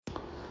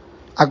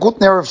A good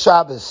Erev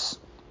Shabbos.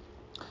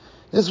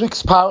 This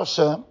week's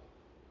Parshas,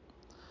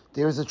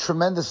 there is a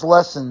tremendous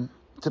lesson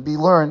to be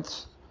learned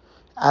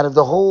out of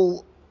the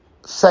whole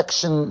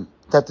section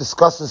that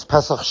discusses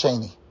Pesach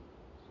Sheini.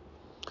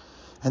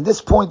 And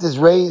this point is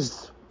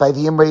raised by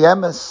the Imrei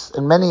Emes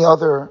and many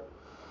other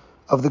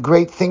of the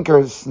great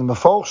thinkers, the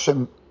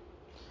Mefolshim,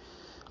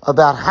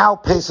 about how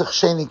Pesach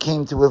Sheini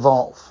came to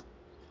evolve.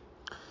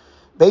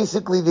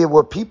 Basically, there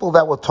were people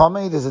that were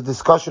Tomei. There's a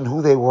discussion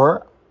who they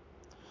were.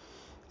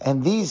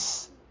 And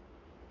these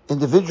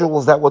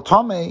individuals that were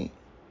Tomei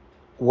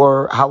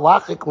were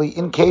halachically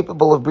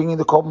incapable of bringing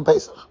the Korban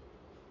Pesach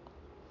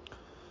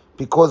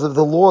because of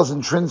the laws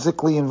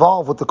intrinsically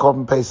involved with the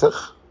Korban Pesach,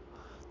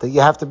 that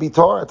you have to be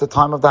Torah at the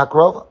time of the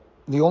Hakrova.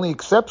 The only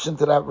exception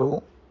to that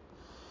rule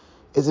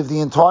is if the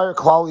entire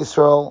Klal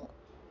Yisrael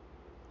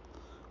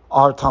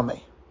are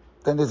Tomei.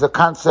 Then there's a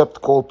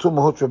concept called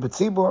Tumahutra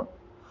B'tzibur,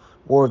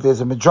 or if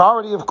there's a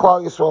majority of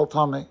Klal Yisrael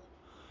Tomei.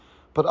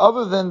 But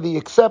other than the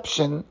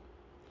exception,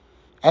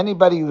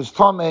 anybody who's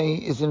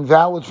Tomei is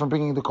invalid from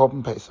bringing the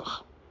Korban Pesach.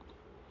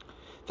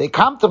 They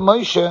come to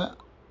Moshe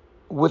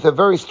with a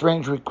very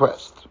strange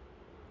request.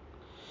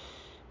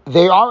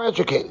 They are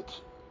educated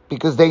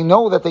because they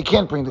know that they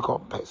can't bring the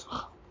Korban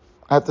Pesach.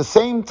 At the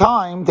same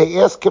time, they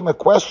ask him a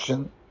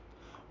question: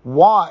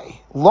 why?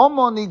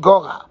 Lomo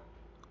nigora.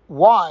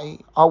 Why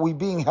are we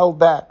being held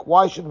back?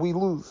 Why should we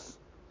lose?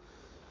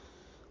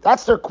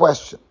 That's their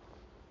question.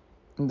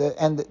 And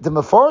the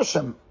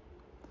Meforshim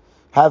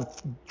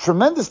have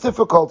tremendous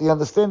difficulty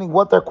understanding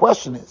what their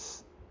question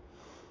is,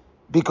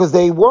 because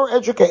they were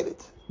educated.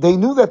 They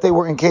knew that they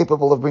were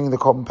incapable of bringing the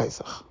Korban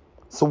Pesach.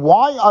 So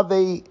why are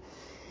they?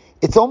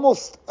 It's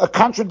almost a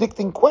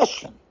contradicting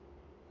question.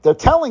 They're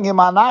telling him,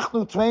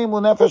 "Anachnu tmeim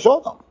l'nefesh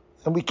odom,"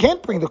 and we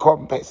can't bring the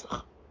Korban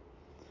Pesach.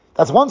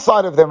 That's one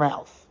side of their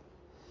mouth,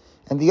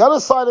 and the other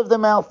side of their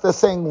mouth they're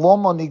saying,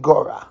 "Lomo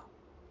nigora."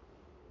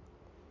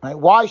 Right?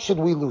 Why should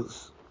we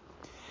lose?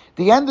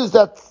 The end is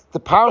that the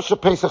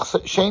Parshas Pesach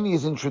Sheini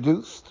is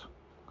introduced,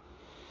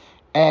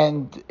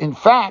 and in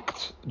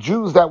fact,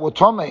 Jews that were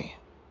Tomei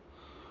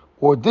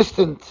or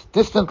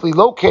distantly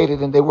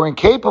located, and they were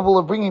incapable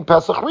of bringing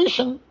Pesach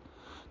Rishon,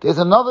 there's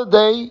another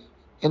day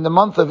in the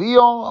month of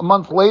Iyar, a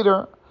month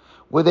later,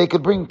 where they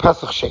could bring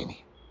Pesach Sheini.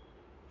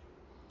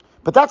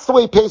 But that's the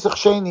way Pesach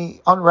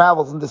Sheini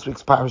unravels in this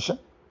week's Parashah,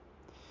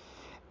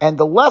 and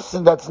the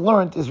lesson that's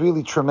learned is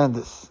really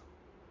tremendous.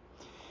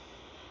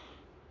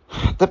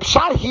 The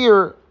pshat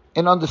here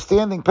in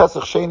understanding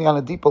Pesach Sheini on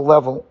a deeper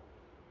level,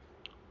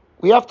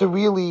 we have to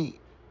really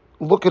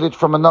look at it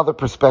from another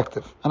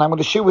perspective. And I'm going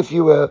to share with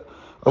you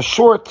a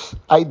short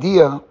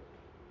idea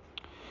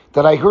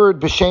that I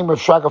heard b'shem Rav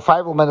Shraga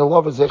Feivel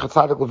Mendelovich Zecher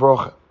Tzadik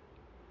Livrocha,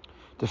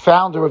 the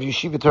founder of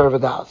Yeshiva Torah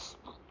V'das.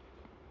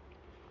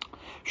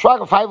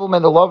 Shraga Feivel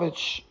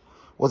Mendelovich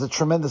was a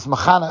tremendous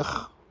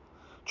machanech,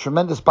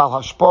 tremendous bal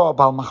hashpah,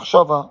 bal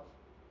machshava.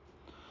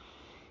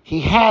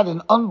 He had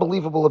an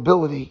unbelievable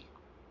ability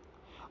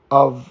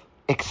of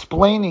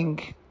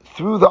explaining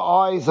through the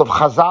eyes of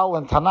Chazal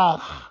and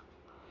Tanakh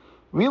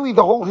really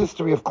the whole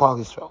history of Klal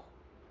Yisrael.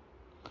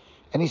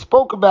 And he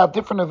spoke about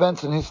different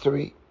events in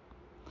history,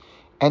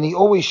 and he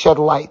always shed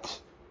light.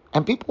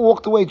 And people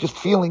walked away just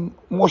feeling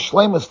more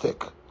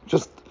shleimistic.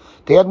 Just,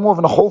 they had more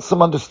of a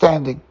wholesome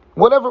understanding.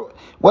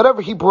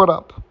 Whatever he brought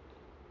up.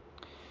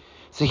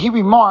 So he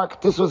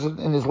remarked, this was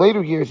in his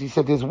later years, he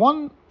said, there's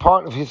one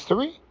part of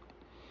history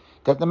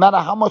that no matter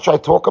how much I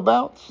talk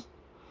about,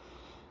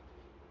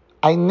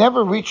 I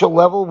never reach a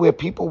level where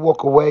people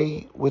walk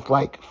away with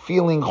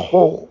feeling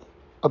whole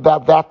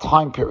about that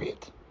time period.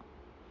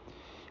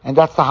 And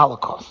that's the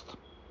Holocaust.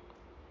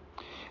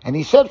 And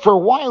he said for a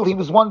while he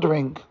was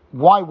wondering,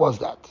 why was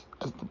that?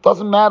 It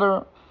doesn't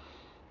matter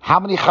how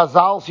many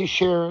chazals he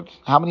shared,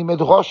 how many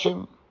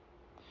medrashim,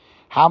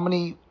 how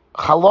many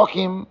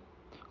halakim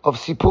of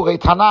Sipurei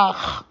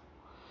Tanakh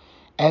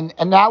and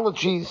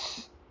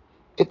analogies,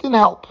 it didn't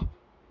help.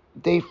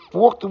 They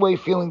walked away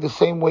feeling the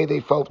same way they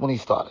felt when he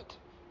started.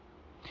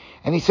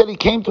 And he said he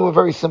came to a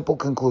very simple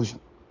conclusion.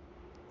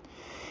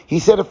 He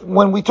said,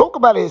 when we talk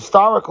about a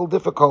historical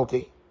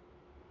difficulty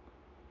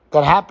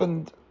that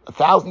happened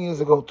 1,000 years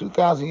ago,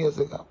 2,000 years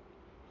ago,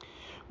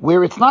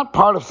 where it's not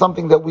part of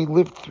something that we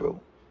lived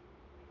through,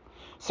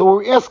 so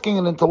we're asking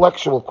an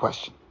intellectual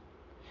question.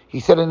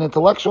 He said an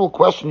intellectual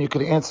question you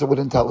could answer with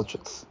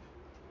intelligence.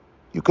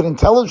 You could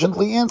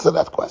intelligently answer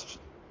that question.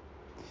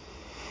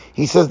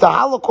 He says, the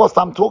Holocaust,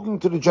 I'm talking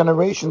to the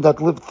generation that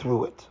lived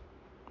through it.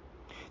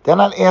 They're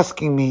not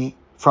asking me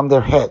from their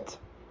head.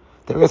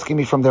 They're asking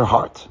me from their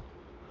heart.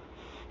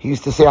 He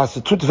used to say,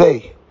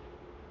 Asatutvei.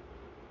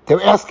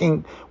 They're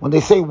asking, when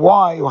they say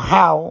why or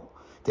how,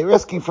 they're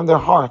asking from their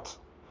heart.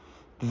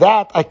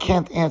 That I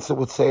can't answer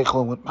with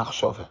seichel and with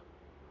machshove.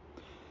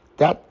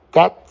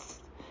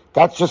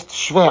 That's just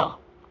shver.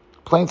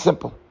 Plain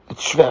simple.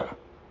 It's shver.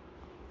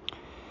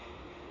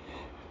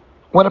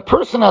 When a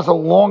person has a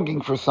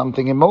longing for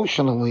something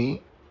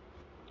emotionally,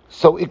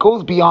 so it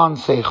goes beyond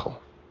seichel.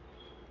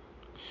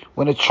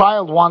 When a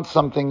child wants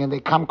something and they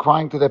come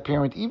crying to their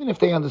parent, even if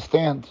they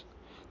understand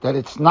that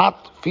it's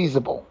not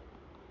feasible,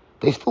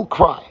 they still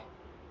cry.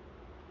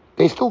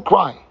 They still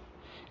cry.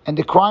 And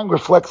the crying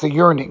reflects a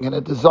yearning and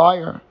a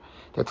desire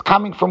that's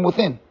coming from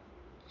within.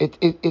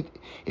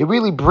 It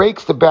really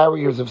breaks the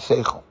barriers of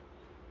seichel.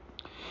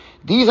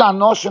 These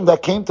anoshim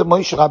that came to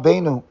Moshe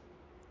Rabbeinu,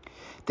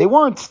 they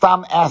weren't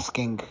stam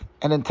asking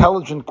an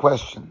intelligent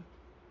question,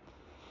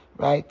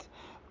 right?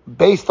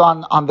 Based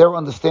on their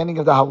understanding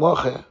of the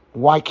halacha,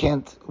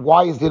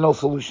 why is there no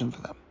solution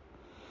for them?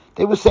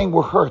 They were saying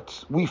we're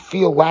hurt, we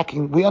feel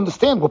lacking, we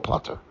understand we're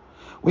potter.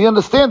 We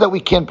understand that we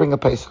can't bring a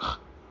Pesach.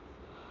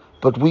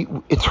 But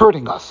it's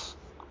hurting us.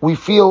 We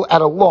feel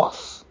at a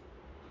loss.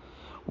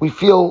 We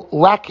feel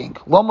lacking.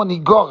 Loma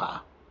nigora.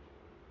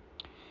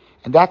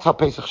 And that's how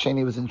Pesach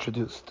Sheini was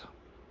introduced.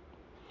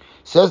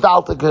 Says the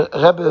Alter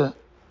Rebbe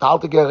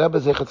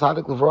Zecher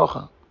Tzadik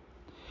L'Vrocha,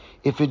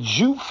 if a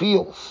Jew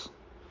feels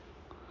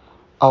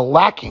a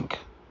lacking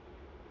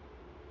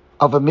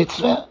of a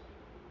mitzvah,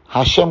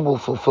 Hashem will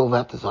fulfill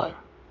that desire.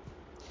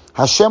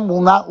 Hashem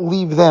will not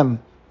leave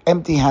them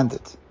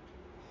empty-handed.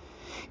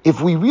 If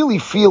we really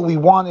feel we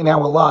want in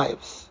our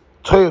lives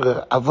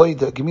Torah,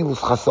 Avodah, Gemilus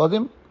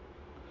Chasodim,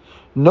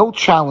 no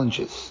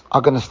challenges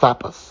are going to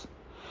stop us.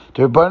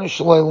 The Rebbeinu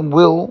Shalom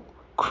will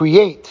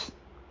create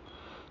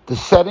the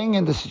setting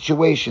and the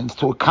situations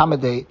to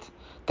accommodate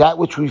that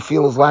which we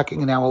feel is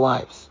lacking in our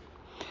lives.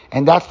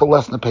 And that's the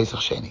lesson of Pesach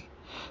Sheini.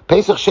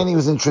 Pesach Sheini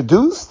was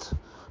introduced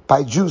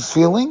by Jews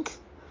feeling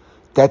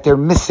that they're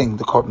missing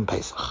the Korban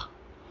Pesach.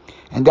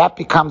 And that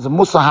becomes a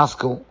Musa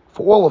Haskell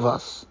for all of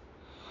us,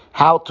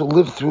 how to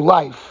live through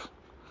life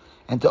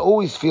and to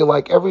always feel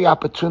like every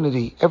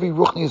opportunity, every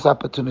ruchnius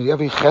opportunity,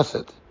 every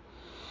chesed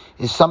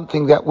is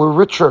something that we're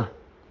richer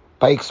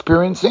by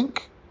experiencing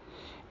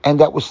and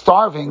that we're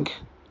starving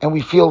and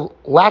we feel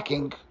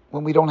lacking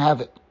when we don't have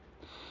it.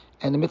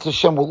 And the Mitzvah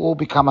Hashem will all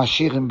become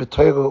Ashirim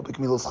b'Torah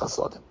b'Gemilas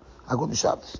Chasodim. Agun Shabbos.